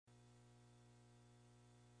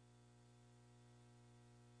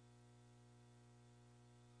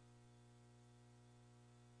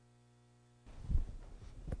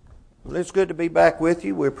Well, it's good to be back with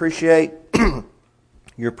you. We appreciate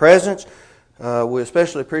your presence. We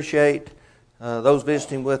especially appreciate those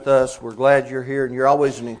visiting with us. We're glad you're here, and you're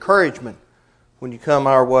always an encouragement when you come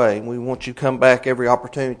our way. We want you to come back every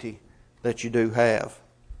opportunity that you do have.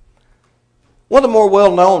 One of the more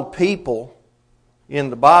well-known people in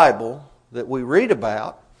the Bible that we read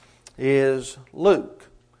about is Luke.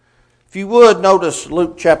 If you would, notice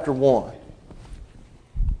Luke chapter 1.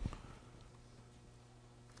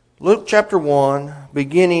 Luke chapter 1,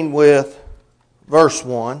 beginning with verse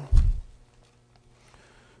 1.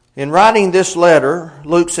 In writing this letter,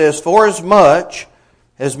 Luke says, "Forasmuch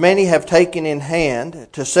as many have taken in hand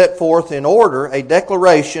to set forth in order a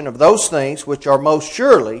declaration of those things which are most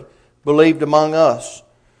surely believed among us,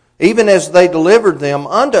 even as they delivered them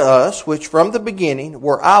unto us, which from the beginning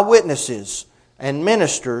were eyewitnesses and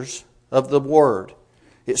ministers of the word.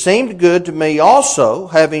 It seemed good to me also,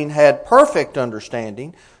 having had perfect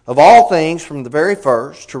understanding of all things from the very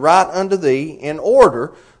first, to write unto thee in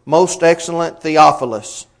order, most excellent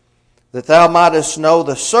Theophilus, that thou mightest know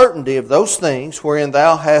the certainty of those things wherein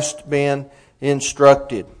thou hast been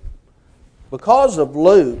instructed." Because of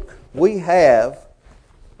Luke, we have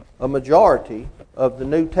a majority of the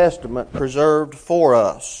New Testament preserved for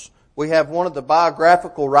us. We have one of the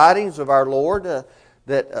biographical writings of our Lord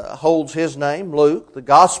that holds his name, Luke, the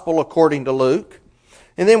Gospel according to Luke.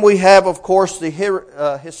 And then we have, of course, the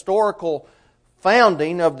historical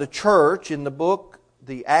founding of the church in the book,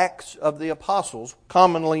 the Acts of the Apostles,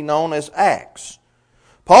 commonly known as Acts.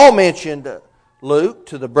 Paul mentioned Luke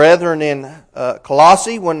to the brethren in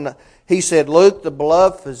Colossae when he said, "Luke, the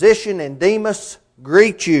beloved physician, and Demas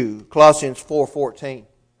greet you," Colossians 4:14.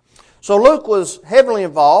 So Luke was heavily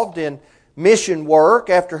involved in mission work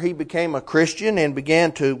after he became a Christian and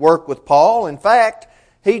began to work with Paul. In fact,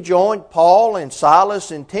 he joined Paul and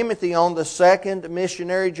Silas and Timothy on the second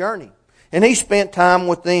missionary journey, and he spent time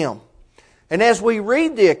with them. And as we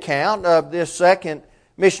read the account of this second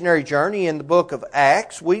missionary journey in the book of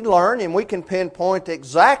Acts, we learn and we can pinpoint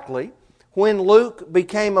exactly when Luke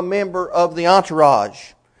became a member of the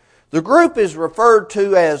entourage. The group is referred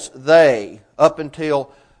to as they up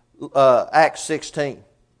until Acts 16.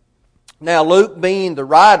 Now, Luke, being the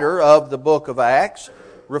writer of the book of Acts,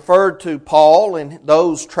 referred to Paul and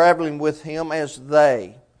those traveling with him as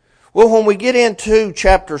they. Well, when we get into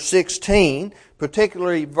chapter 16,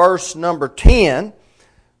 particularly verse number 10,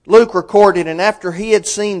 Luke recorded, "And after he had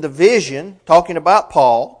seen the vision," talking about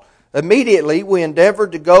Paul, "immediately we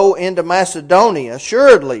endeavored to go into Macedonia,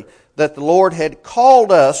 assuredly that the Lord had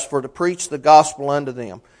called us for to preach the gospel unto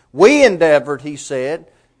them." We endeavored, he said,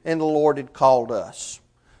 and the Lord had called us.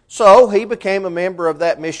 So he became a member of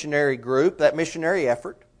that missionary group, that missionary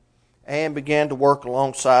effort, and began to work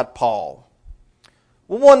alongside Paul.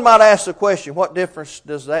 Well, one might ask the question, what difference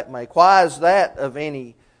does that make? Why is that of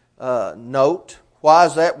any note? Why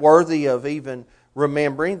is that worthy of even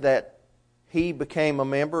remembering that he became a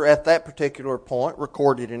member at that particular point,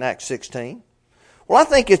 recorded in Acts 16? Well, I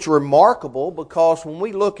think it's remarkable because when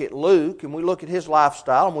we look at Luke and we look at his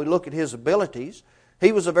lifestyle and we look at his abilities,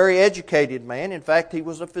 he was a very educated man. In fact, he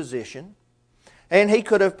was a physician. And he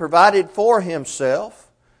could have provided for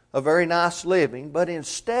himself a very nice living. But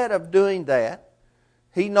instead of doing that,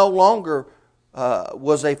 he no longer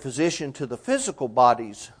was a physician to the physical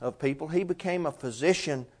bodies of people. He became a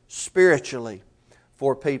physician spiritually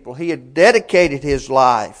for people. He had dedicated his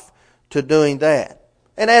life to doing that.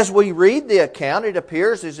 And as we read the account, it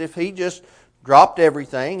appears as if he just dropped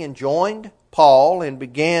everything and joined Paul and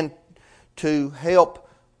began to help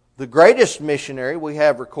the greatest missionary we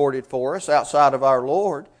have recorded for us outside of our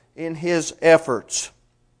Lord in his efforts.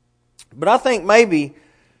 But I think maybe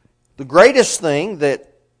the greatest thing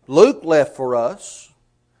that Luke left for us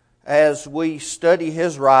as we study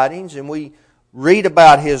his writings and we read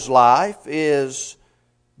about his life is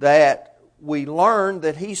that we learn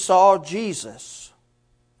that he saw Jesus.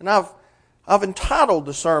 And I've entitled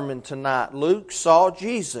the sermon tonight, "Luke Saw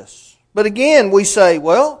Jesus." But again, we say,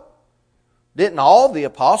 well, didn't all the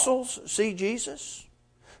apostles see Jesus?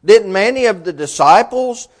 Didn't many of the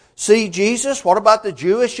disciples see Jesus? What about the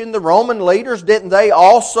Jewish and the Roman leaders? Didn't they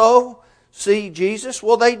also see Jesus?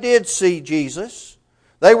 Well, they did see Jesus.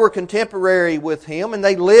 They were contemporary with him and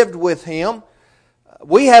they lived with him.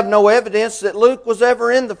 We have no evidence that Luke was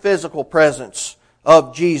ever in the physical presence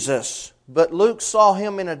of Jesus, but Luke saw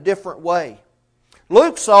him in a different way.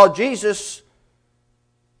 Luke saw Jesus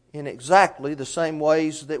in exactly the same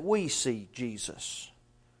ways that we see Jesus.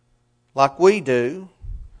 Like we do,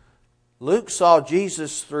 Luke saw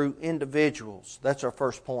Jesus through individuals. That's our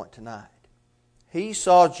first point tonight. He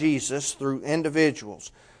saw Jesus through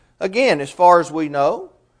individuals. Again, as far as we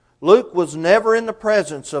know, Luke was never in the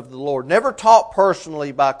presence of the Lord, never taught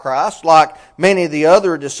personally by Christ like many of the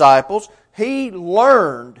other disciples. He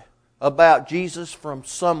learned about Jesus from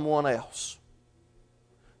someone else.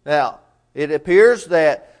 Now, it appears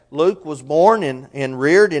that Luke was born and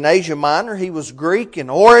reared in Asia Minor. He was Greek in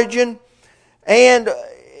origin. And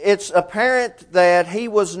it's apparent that he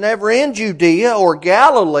was never in Judea or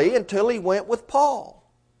Galilee until he went with Paul.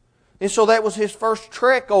 And so that was his first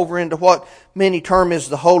trek over into what many term as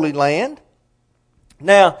the Holy Land.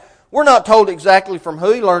 Now, we're not told exactly from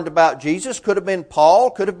who he learned about Jesus. Could have been Paul,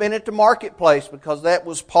 could have been at the marketplace, because that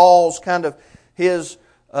was Paul's kind of his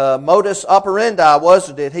modus operandi,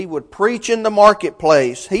 wasn't it? He would preach in the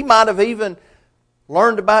marketplace. He might have even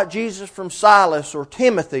learned about Jesus from Silas or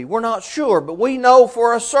Timothy. We're not sure, but we know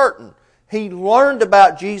for a certain he learned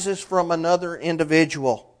about Jesus from another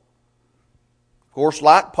individual. Of course,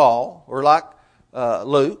 like Paul or like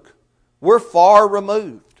Luke, we're far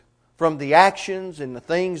removed from the actions and the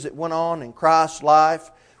things that went on in Christ's life.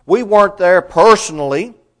 We weren't there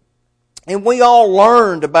personally, and we all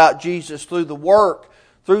learned about Jesus through the work,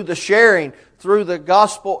 through the sharing, through the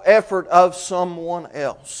gospel effort of someone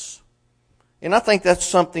else. And I think that's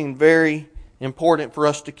something very important for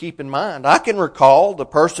us to keep in mind. I can recall the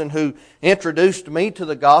person who introduced me to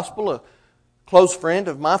the gospel, a close friend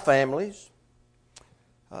of my family's.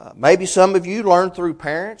 Maybe some of you learned through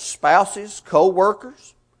parents, spouses,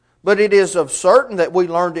 co-workers. But it is of certain that we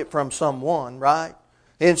learned it from someone, right?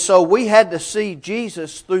 And so we had to see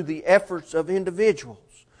Jesus through the efforts of individuals.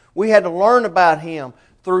 We had to learn about Him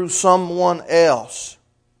through someone else.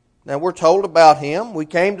 Now we're told about Him. We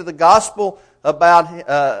came to the gospel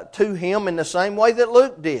to Him in the same way that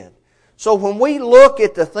Luke did. So when we look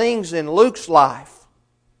at the things in Luke's life,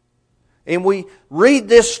 and we read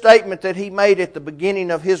this statement that he made at the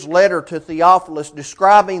beginning of his letter to Theophilus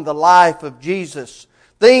describing the life of Jesus,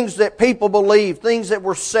 things that people believed, things that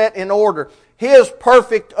were set in order, his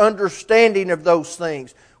perfect understanding of those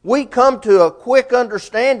things, we come to a quick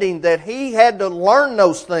understanding that he had to learn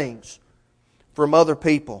those things from other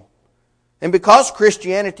people. And because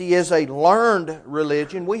Christianity is a learned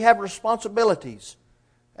religion, we have responsibilities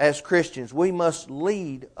as Christians. We must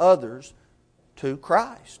lead others to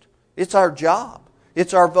Christ. It's our job.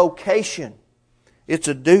 It's our vocation. It's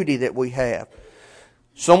a duty that we have.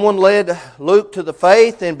 Someone led Luke to the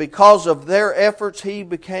faith, and because of their efforts, he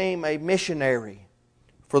became a missionary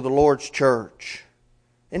for the Lord's church.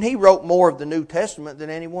 And he wrote more of the New Testament than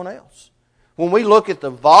anyone else. When we look at the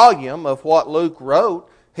volume of what Luke wrote,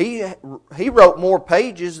 he wrote more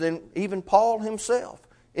pages than even Paul himself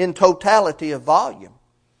in totality of volume.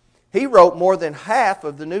 He wrote more than half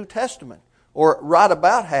of the New Testament, or right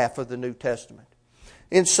about half of the New Testament.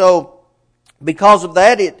 And so, because of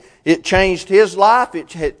that, it changed his life, it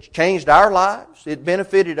changed our lives, it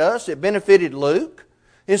benefited us, it benefited Luke.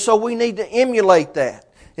 And so we need to emulate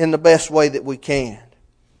that in the best way that we can.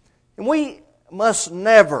 And we must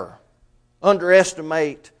never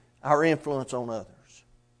underestimate our influence on others.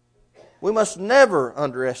 We must never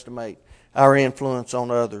underestimate our influence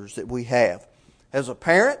on others that we have. As a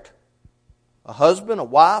parent, a husband, a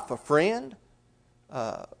wife, a friend,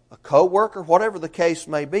 a co-worker, whatever the case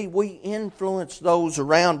may be, we influence those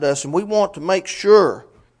around us, and we want to make sure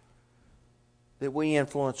that we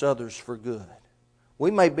influence others for good. We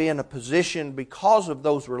may be in a position because of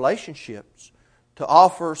those relationships to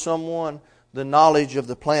offer someone the knowledge of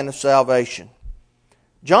the plan of salvation.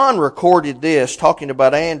 John recorded this, talking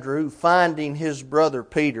about Andrew finding his brother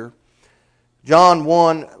Peter. John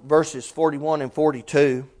 1, verses 41 and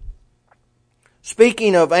 42.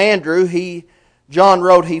 Speaking of Andrew, John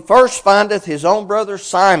wrote, "He first findeth his own brother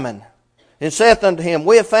Simon, and saith unto him,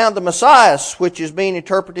 We have found the Messiah, which is being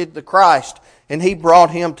interpreted the Christ. And he brought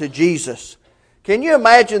him to Jesus." Can you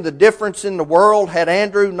imagine the difference in the world had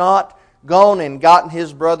Andrew not gone and gotten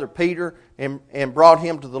his brother Peter and brought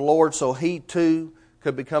him to the Lord so he too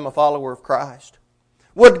could become a follower of Christ?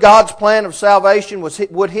 Would God's plan of salvation,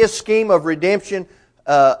 would His scheme of redemption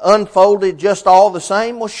unfolded just all the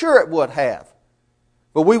same? Well, sure it would have.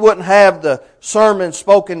 But we wouldn't have the sermon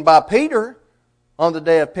spoken by Peter on the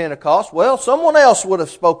day of Pentecost. Well, someone else would have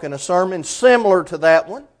spoken a sermon similar to that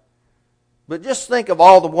one. But just think of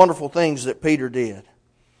all the wonderful things that Peter did.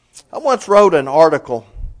 I once wrote an article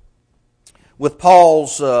with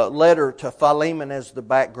Paul's letter to Philemon as the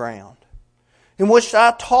background, in which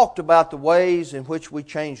I talked about the ways in which we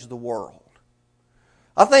change the world.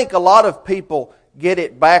 I think a lot of people get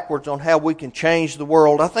it backwards on how we can change the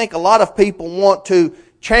world. I think a lot of people want to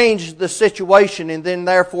change the situation, and then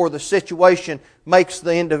therefore the situation makes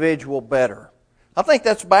the individual better. I think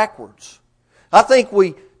that's backwards. I think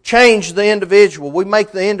we change the individual. We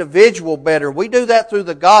make the individual better. We do that through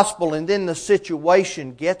the gospel, and then the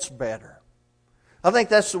situation gets better. I think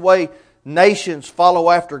that's the way nations follow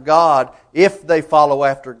after God, if they follow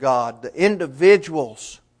after God. The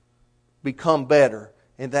individuals become better,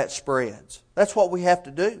 and that spreads. That's what we have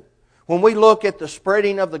to do. When we look at the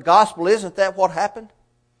spreading of the gospel, isn't that what happened?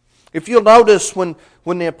 If you'll notice, when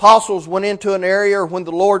the apostles went into an area, or when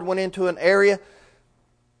the Lord went into an area,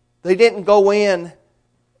 they didn't go in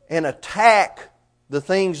and attack the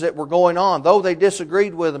things that were going on. Though they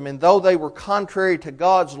disagreed with them, and though they were contrary to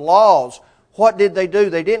God's laws, what did they do?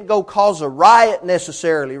 They didn't go cause a riot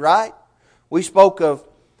necessarily, right? We spoke of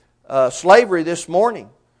slavery this morning.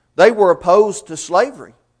 They were opposed to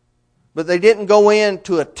slavery. But they didn't go in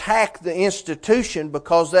to attack the institution,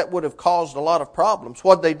 because that would have caused a lot of problems.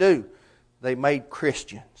 What did they do? They made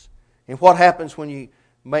Christians. And what happens when you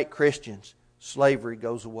make Christians? Slavery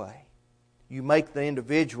goes away. You make the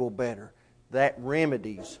individual better. That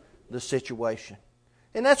remedies the situation.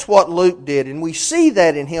 And that's what Luke did. And we see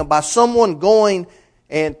that in him by someone going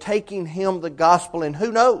and taking him the gospel. And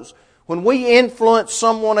who knows? When we influence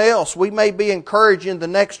someone else, we may be encouraging the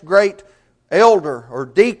next great elder or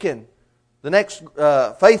deacon, the next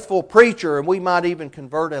faithful preacher, and we might even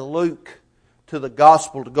convert a Luke to the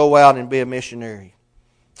gospel to go out and be a missionary.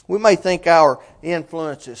 We may think our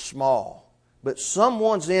influence is small, but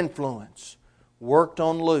someone's influence worked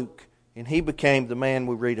on Luke, and he became the man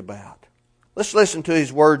we read about. Let's listen to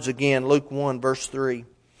his words again, Luke 1, verse 3.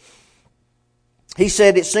 He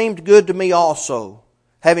said, "It seemed good to me also,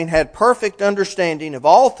 having had perfect understanding of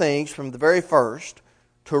all things from the very first,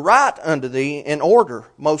 to write unto thee in order,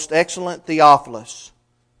 most excellent Theophilus."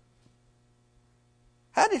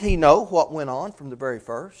 How did he know what went on from the very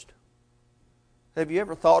first? Have you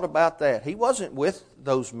ever thought about that? He wasn't with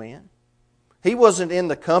those men. He wasn't in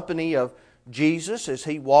the company of Jesus as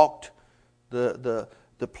he walked the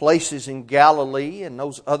places in Galilee and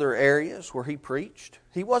those other areas where he preached.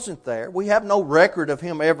 He wasn't there. We have no record of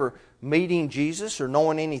him ever meeting Jesus or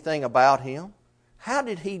knowing anything about him. How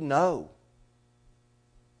did he know?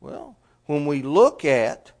 Well, when we look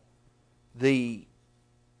at the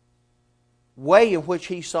way in which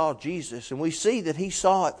he saw Jesus, and we see that he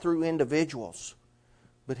saw it through individuals,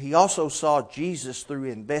 but he also saw Jesus through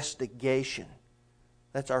investigation.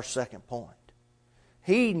 That's our second point.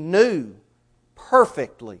 He knew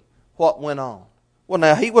perfectly what went on. Well,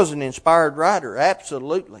 now, he was an inspired writer,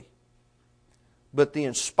 absolutely. But the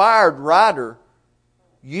inspired writer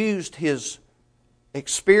used his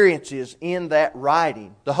experiences in that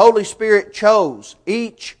writing. The Holy Spirit chose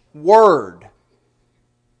each word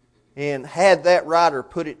and had that writer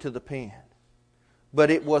put it to the pen. But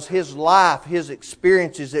it was his life, his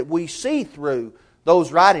experiences that we see through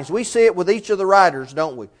those writings. We see it with each of the writers,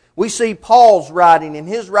 don't we? We see Paul's writing, and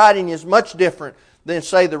his writing is much different than,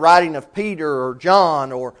 say, the writing of Peter or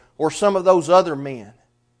John or some of those other men.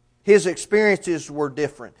 His experiences were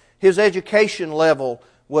different. His education level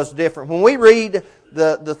was different. When we read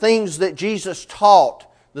the things that Jesus taught,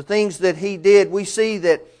 the things that he did, we see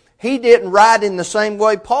that he didn't write in the same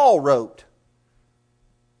way Paul wrote.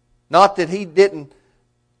 Not that he didn't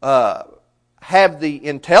have the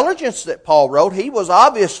intelligence that Paul wrote. He was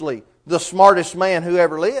obviously the smartest man who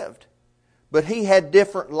ever lived. But he had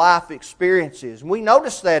different life experiences. And we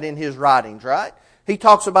notice that in his writings, right? He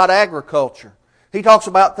talks about agriculture. He talks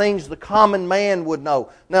about things the common man would know.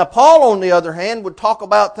 Now, Paul, on the other hand, would talk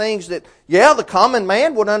about things that, the common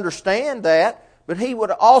man would understand that, but he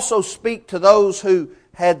would also speak to those who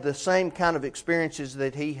had the same kind of experiences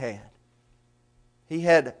that he had. He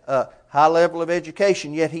had a high level of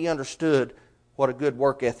education, yet he understood what a good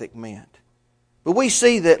work ethic meant. But we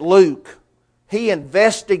see that Luke, he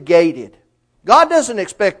investigated. God doesn't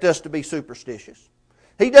expect us to be superstitious.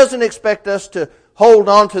 He doesn't expect us to hold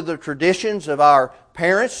on to the traditions of our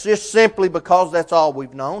parents just simply because that's all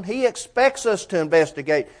we've known. He expects us to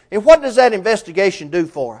investigate. And what does that investigation do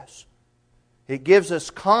for us? It gives us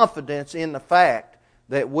confidence in the fact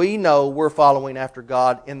that we know we're following after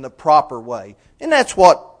God in the proper way. And that's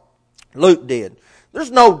what Luke did.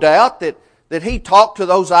 There's no doubt that he talked to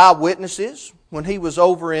those eyewitnesses when he was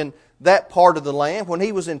over in that part of the land, when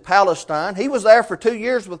he was in Palestine. He was there for 2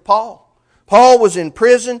 years with Paul. Paul was in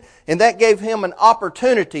prison, and that gave him an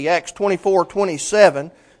opportunity, Acts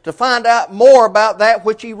 24:27, to find out more about that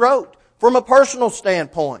which he wrote from a personal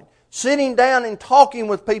standpoint. Sitting down and talking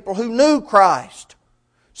with people who knew Christ.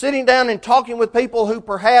 Sitting down and talking with people who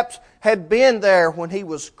perhaps had been there when he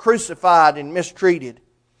was crucified and mistreated.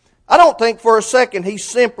 I don't think for a second he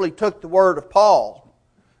simply took the word of Paul.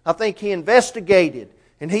 I think he investigated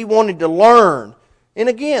and he wanted to learn. And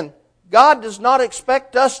again, God does not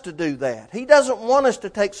expect us to do that. He doesn't want us to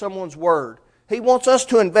take someone's word. He wants us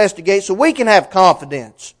to investigate so we can have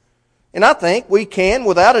confidence. And I think we can,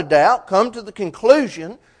 without a doubt, come to the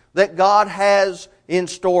conclusion that God has in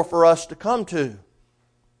store for us to come to.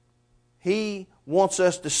 He wants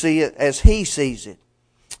us to see it as He sees it.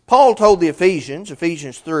 Paul told the Ephesians,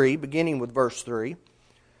 Ephesians 3, beginning with verse 3,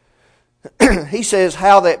 he says,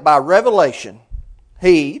 how that by revelation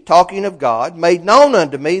He, talking of God, made known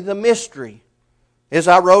unto me the mystery, as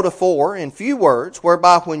I wrote afore in few words,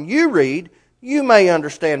 whereby when you read, you may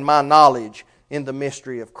understand my knowledge in the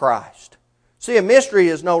mystery of Christ. See, a mystery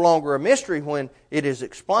is no longer a mystery when it is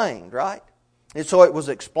explained, right? And so it was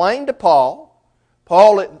explained to Paul.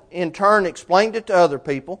 Paul, in turn, explained it to other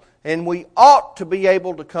people. And we ought to be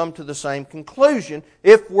able to come to the same conclusion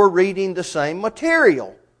if we're reading the same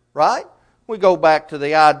material, right? We go back to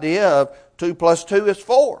the idea of 2 plus 2 is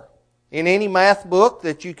 4. In any math book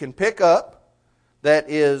that you can pick up that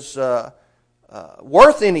is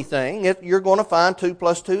worth anything, you're going to find 2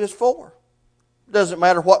 plus 2 is 4. Doesn't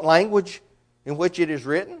matter what language in which it is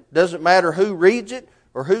written. Doesn't matter who reads it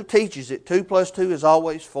or who teaches it. 2 plus 2 is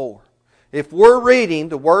always 4. If we're reading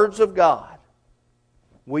the words of God,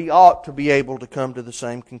 we ought to be able to come to the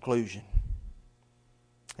same conclusion.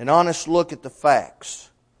 An honest look at the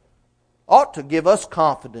facts ought to give us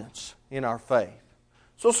confidence in our faith.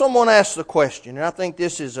 So someone asks the question, and I think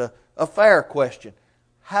this is a fair question.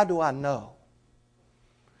 How do I know?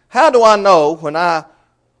 How do I know when I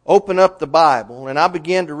open up the Bible and I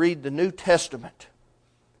begin to read the New Testament?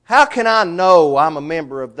 How can I know I'm a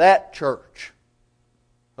member of that church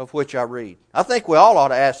of which I read? I think we all ought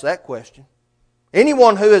to ask that question.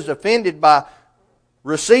 Anyone who is offended by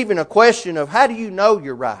receiving a question of how do you know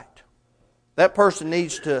you're right, that person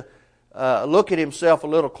needs to look at himself a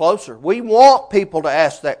little closer. We want people to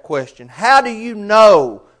ask that question. How do you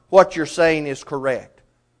know what you're saying is correct?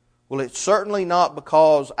 Well, it's certainly not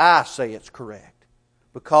because I say it's correct.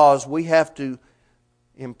 Because we have to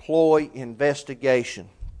employ investigation.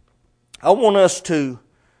 I want us to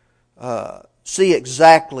see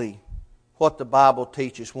exactly what the Bible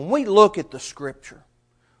teaches. When we look at the Scripture,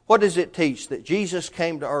 what does it teach? That Jesus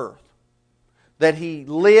came to earth. That He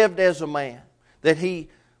lived as a man. That He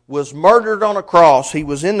was murdered on a cross. He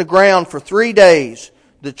was in the ground for 3 days.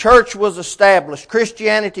 The church was established.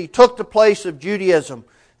 Christianity took the place of Judaism.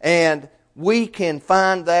 And we can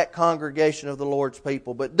find that congregation of the Lord's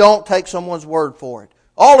people. But don't take someone's word for it.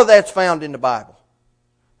 All of that's found in the Bible.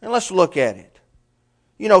 And let's look at it.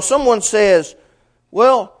 You know, someone says,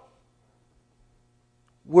 well,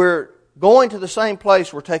 we're going to the same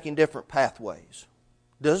place, we're taking different pathways.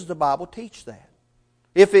 Does the Bible teach that?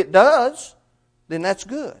 If it does, then that's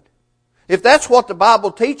good. If that's what the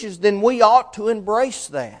Bible teaches, then we ought to embrace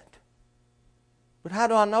that. But how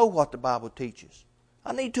do I know what the Bible teaches?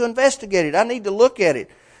 I need to investigate it. I need to look at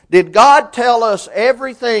it. Did God tell us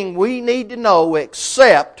everything we need to know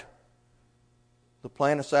except the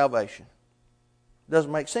plan of salvation?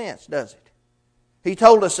 Doesn't make sense, does it? He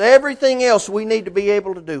told us everything else we need to be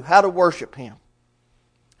able to do. How to worship Him.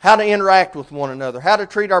 How to interact with one another. How to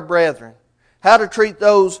treat our brethren. How to treat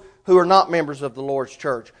those who are not members of the Lord's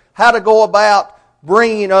church. How to go about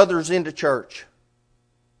bringing others into church.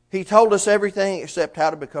 He told us everything except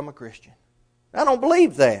how to become a Christian. I don't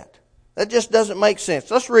believe that. That just doesn't make sense.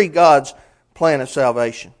 Let's read God's plan of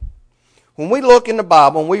salvation. When we look in the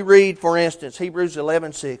Bible and we read, for instance, Hebrews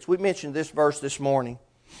 11:6, we mentioned this verse this morning.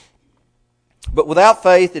 But without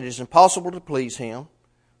faith it is impossible to please Him.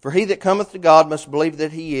 For he that cometh to God must believe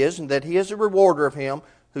that He is, and that He is a rewarder of him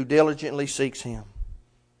who diligently seeks Him.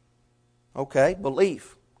 Okay,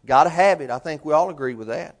 belief. Got to have it. I think we all agree with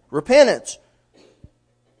that. Repentance.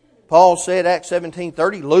 Paul said, Acts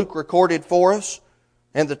 17:30, Luke recorded for us,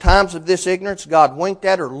 and the times of this ignorance God winked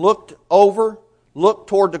at or looked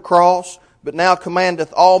toward the cross, but now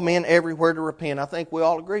commandeth all men everywhere to repent. I think we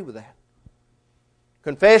all agree with that.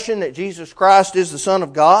 Confession that Jesus Christ is the Son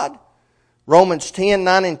of God. Romans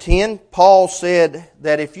 10:9 and 10, Paul said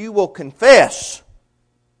that if you will confess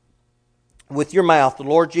with your mouth the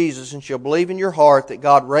Lord Jesus and shall believe in your heart that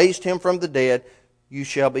God raised Him from the dead, you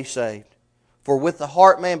shall be saved. For with the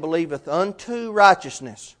heart man believeth unto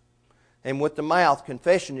righteousness, and with the mouth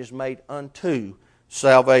confession is made unto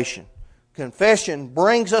salvation. Confession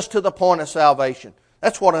brings us to the point of salvation.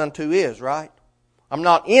 That's what unto is, right? I'm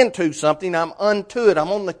not into something, I'm unto it.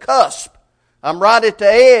 I'm on the cusp. I'm right at the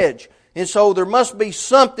edge. And so there must be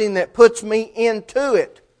something that puts me into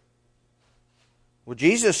it. Well,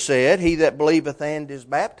 Jesus said, he that believeth and is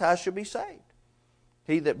baptized shall be saved.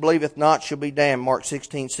 He that believeth not shall be damned, Mark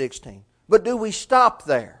 16:16. But do we stop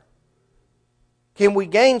there? Can we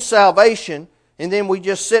gain salvation and then we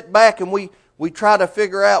just sit back and we try to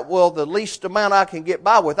figure out, well, the least amount I can get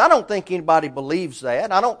by with? I don't think anybody believes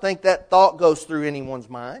that. I don't think that thought goes through anyone's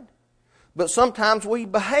mind. But sometimes we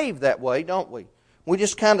behave that way, don't we? We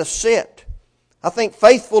just kind of sit. I think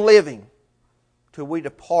faithful living till we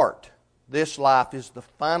depart this life is the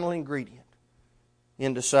final ingredient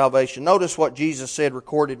into salvation. Notice what Jesus said,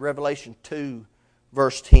 recorded Revelation 2,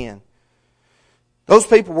 verse 10. Those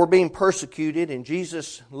people were being persecuted, and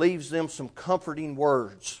Jesus leaves them some comforting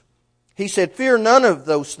words. He said, "Fear none of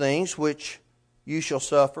those things which you shall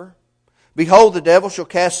suffer. Behold, the devil shall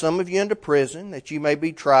cast some of you into prison, that you may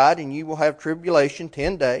be tried, and you will have tribulation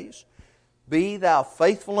 10 days. Be thou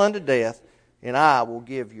faithful unto death, and I will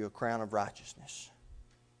give you a crown of righteousness."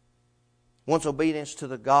 Once obedience to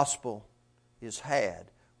the gospel is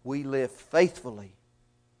had, we live faithfully,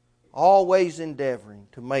 always endeavoring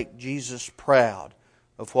to make Jesus proud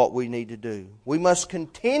of what we need to do. We must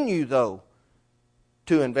continue, though,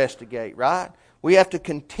 to investigate, right? We have to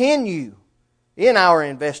continue in our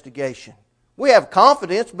investigation. We have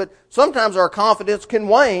confidence, but sometimes our confidence can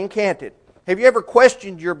wane, can't it? Have you ever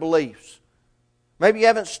questioned your beliefs? Maybe you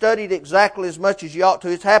haven't studied exactly as much as you ought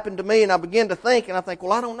to. It's happened to me, and I begin to think, and I think,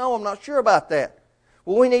 well, I don't know, I'm not sure about that.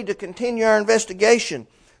 Well, we need to continue our investigation.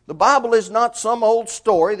 The Bible is not some old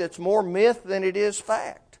story that's more myth than it is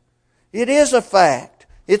fact. It is a fact.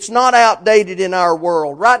 It's not outdated in our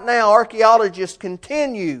world. Right now, archaeologists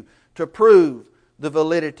continue to prove the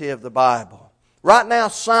validity of the Bible. Right now,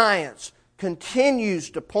 science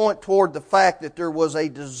continues to point toward the fact that there was a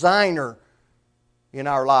designer in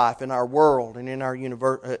our life, in our world, and in our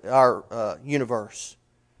universe.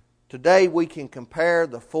 Today, we can compare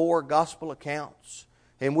the 4 gospel accounts,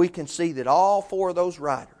 and we can see that all 4 of those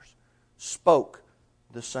writers spoke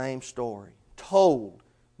the same story, told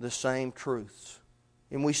the same truths.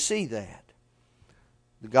 And we see that.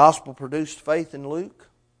 The gospel produced faith in Luke,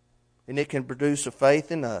 and it can produce a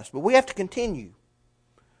faith in us. But we have to continue.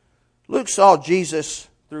 Luke saw Jesus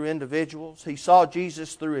through individuals. He saw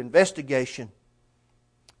Jesus through investigation.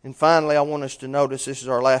 And finally, I want us to notice, this is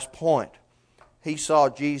our last point, he saw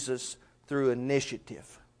Jesus through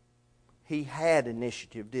initiative. He had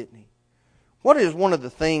initiative, didn't he? What is one of the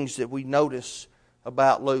things that we notice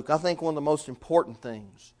about Luke? I think one of the most important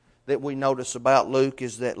things that we notice about Luke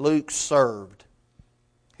is that Luke served.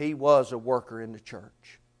 He was a worker in the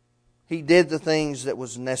church. He did the things that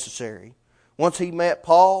was necessary. Once he met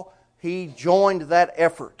Paul, he joined that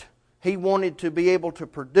effort. He wanted to be able to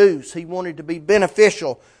produce. He wanted to be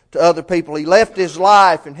beneficial to other people. He left his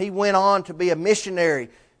life and he went on to be a missionary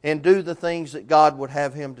and do the things that God would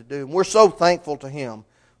have him to do. And we're so thankful to him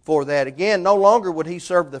for that. Again, no longer would he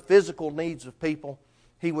serve the physical needs of people.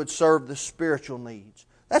 He would serve the spiritual needs.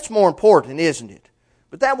 That's more important, isn't it?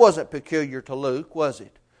 But that wasn't peculiar to Luke, was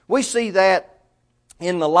it? We see that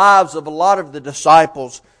in the lives of a lot of the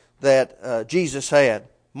disciples that Jesus had.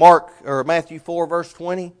 Matthew 4, verse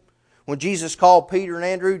 20. When Jesus called Peter and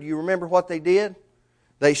Andrew, do you remember what they did?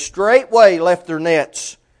 They straightway left their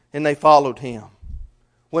nets and they followed him.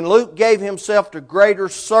 When Luke gave himself to greater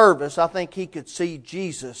service, I think he could see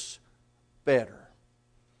Jesus better.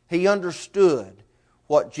 He understood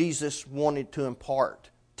what Jesus wanted to impart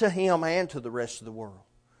to him and to the rest of the world.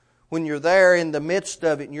 When you're there in the midst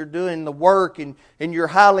of it and you're doing the work and you're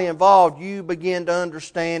highly involved, you begin to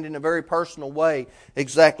understand in a very personal way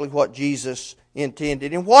exactly what Jesus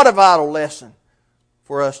intended. And what a vital lesson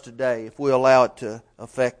for us today if we allow it to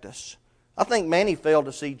affect us. I think many fail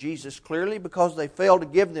to see Jesus clearly because they fail to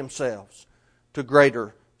give themselves to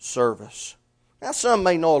greater service. Now, some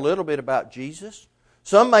may know a little bit about Jesus.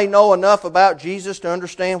 Some may know enough about Jesus to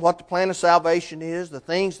understand what the plan of salvation is, the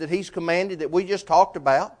things that He's commanded that we just talked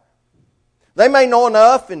about. They may know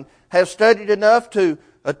enough and have studied enough to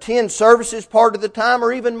attend services part of the time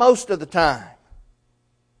or even most of the time.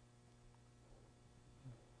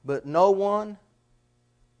 But no one,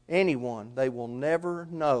 anyone, they will never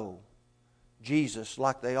know Jesus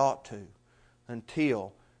like they ought to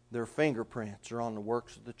until their fingerprints are on the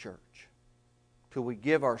works of the church. Till we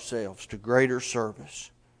give ourselves to greater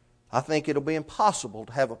service. I think it'll be impossible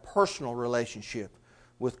to have a personal relationship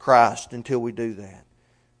with Christ until we do that.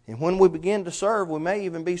 And when we begin to serve, we may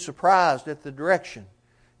even be surprised at the direction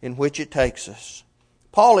in which it takes us.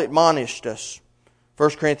 Paul admonished us,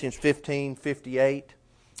 1 Corinthians 15:58.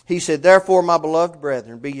 He said, "Therefore, my beloved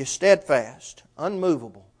brethren, be ye steadfast,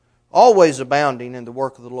 unmovable, always abounding in the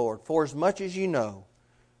work of the Lord. For as much as you know,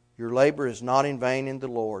 your labor is not in vain in the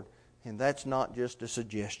Lord." And that's not just a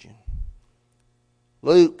suggestion.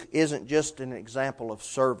 Luke isn't just an example of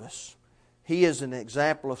service. He is an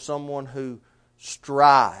example of someone who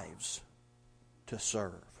strives to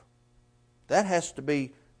serve. That has to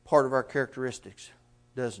be part of our characteristics,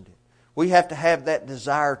 doesn't it? We have to have that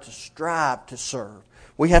desire to strive to serve.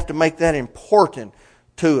 We have to make that important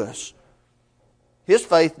to us. His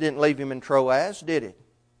faith didn't leave him in Troas, did it?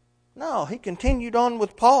 No, he continued on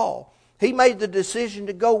with Paul. He made the decision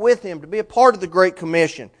to go with him, to be a part of the Great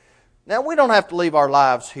Commission. Now, we don't have to leave our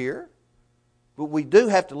lives here, but we do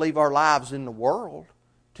have to leave our lives in the world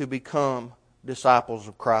to become disciples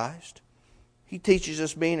of Christ. He teaches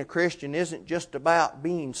us being a Christian isn't just about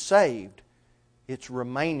being saved. It's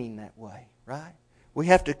remaining that way, right? We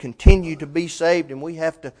have to continue to be saved, and we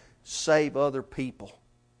have to save other people.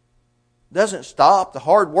 It doesn't stop. The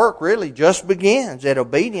hard work really just begins at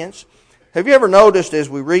obedience. Have you ever noticed as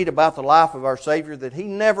we read about the life of our Savior that He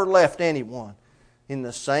never left anyone in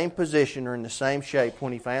the same position or in the same shape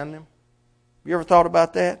when He found them? You ever thought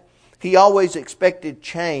about that? He always expected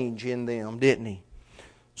change in them, didn't He?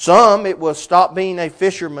 Some, it was stop being a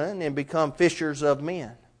fisherman and become fishers of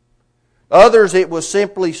men. Others, it was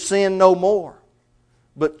simply sin no more.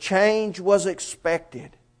 But change was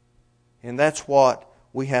expected. And that's what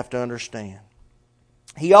we have to understand.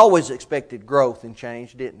 He always expected growth and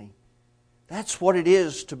change, didn't He? That's what it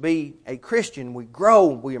is to be a Christian. We grow,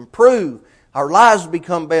 we improve, our lives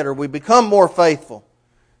become better, we become more faithful.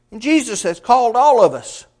 And Jesus has called all of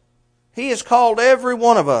us. He has called every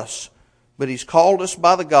one of us. But He's called us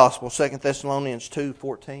by the gospel, 2 Thessalonians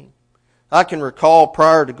 2:14. I can recall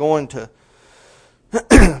prior to going to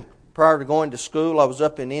school, I was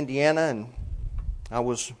up in Indiana and I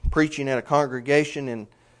was preaching at a congregation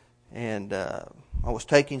and I was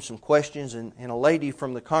taking some questions and a lady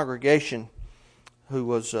from the congregation who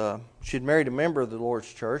was, she'd married a member of the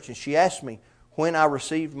Lord's church, and she asked me when I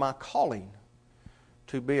received my calling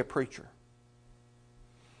to be a preacher.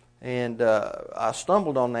 And I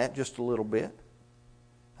stumbled on that just a little bit.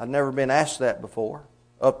 I'd never been asked that before,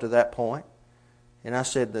 up to that point. And I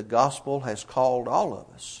said, the gospel has called all of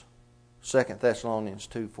us. 2 Thessalonians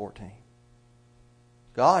 2:14.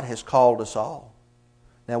 God has called us all.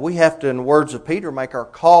 Now we have to, in the words of Peter, make our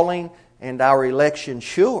calling and our election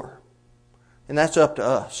sure. And that's up to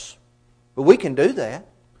us. But we can do that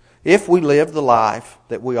if we live the life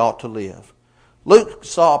that we ought to live. Luke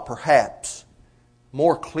saw perhaps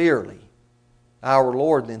more clearly our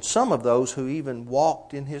Lord than some of those who even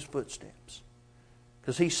walked in His footsteps.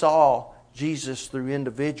 Because he saw Jesus through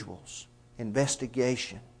individuals,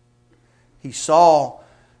 investigation. He saw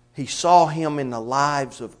Him in the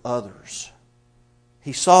lives of others.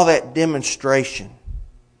 He saw that demonstration.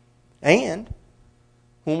 And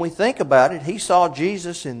when we think about it, He saw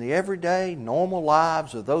Jesus in the everyday, normal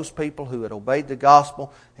lives of those people who had obeyed the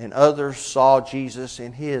gospel, and others saw Jesus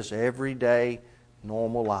in His everyday,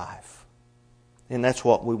 normal life. And that's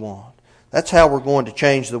what we want. That's how we're going to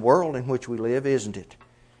change the world in which we live, isn't it?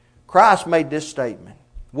 Christ made this statement.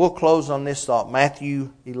 We'll close on this thought.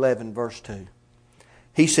 Matthew 11, verse 2.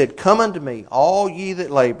 He said, "Come unto me, all ye that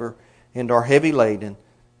labor and are heavy laden,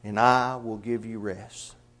 and I will give you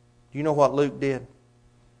rest." Do you know what Luke did?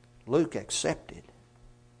 Luke accepted.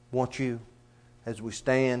 I want you, as we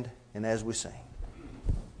stand and as we sing.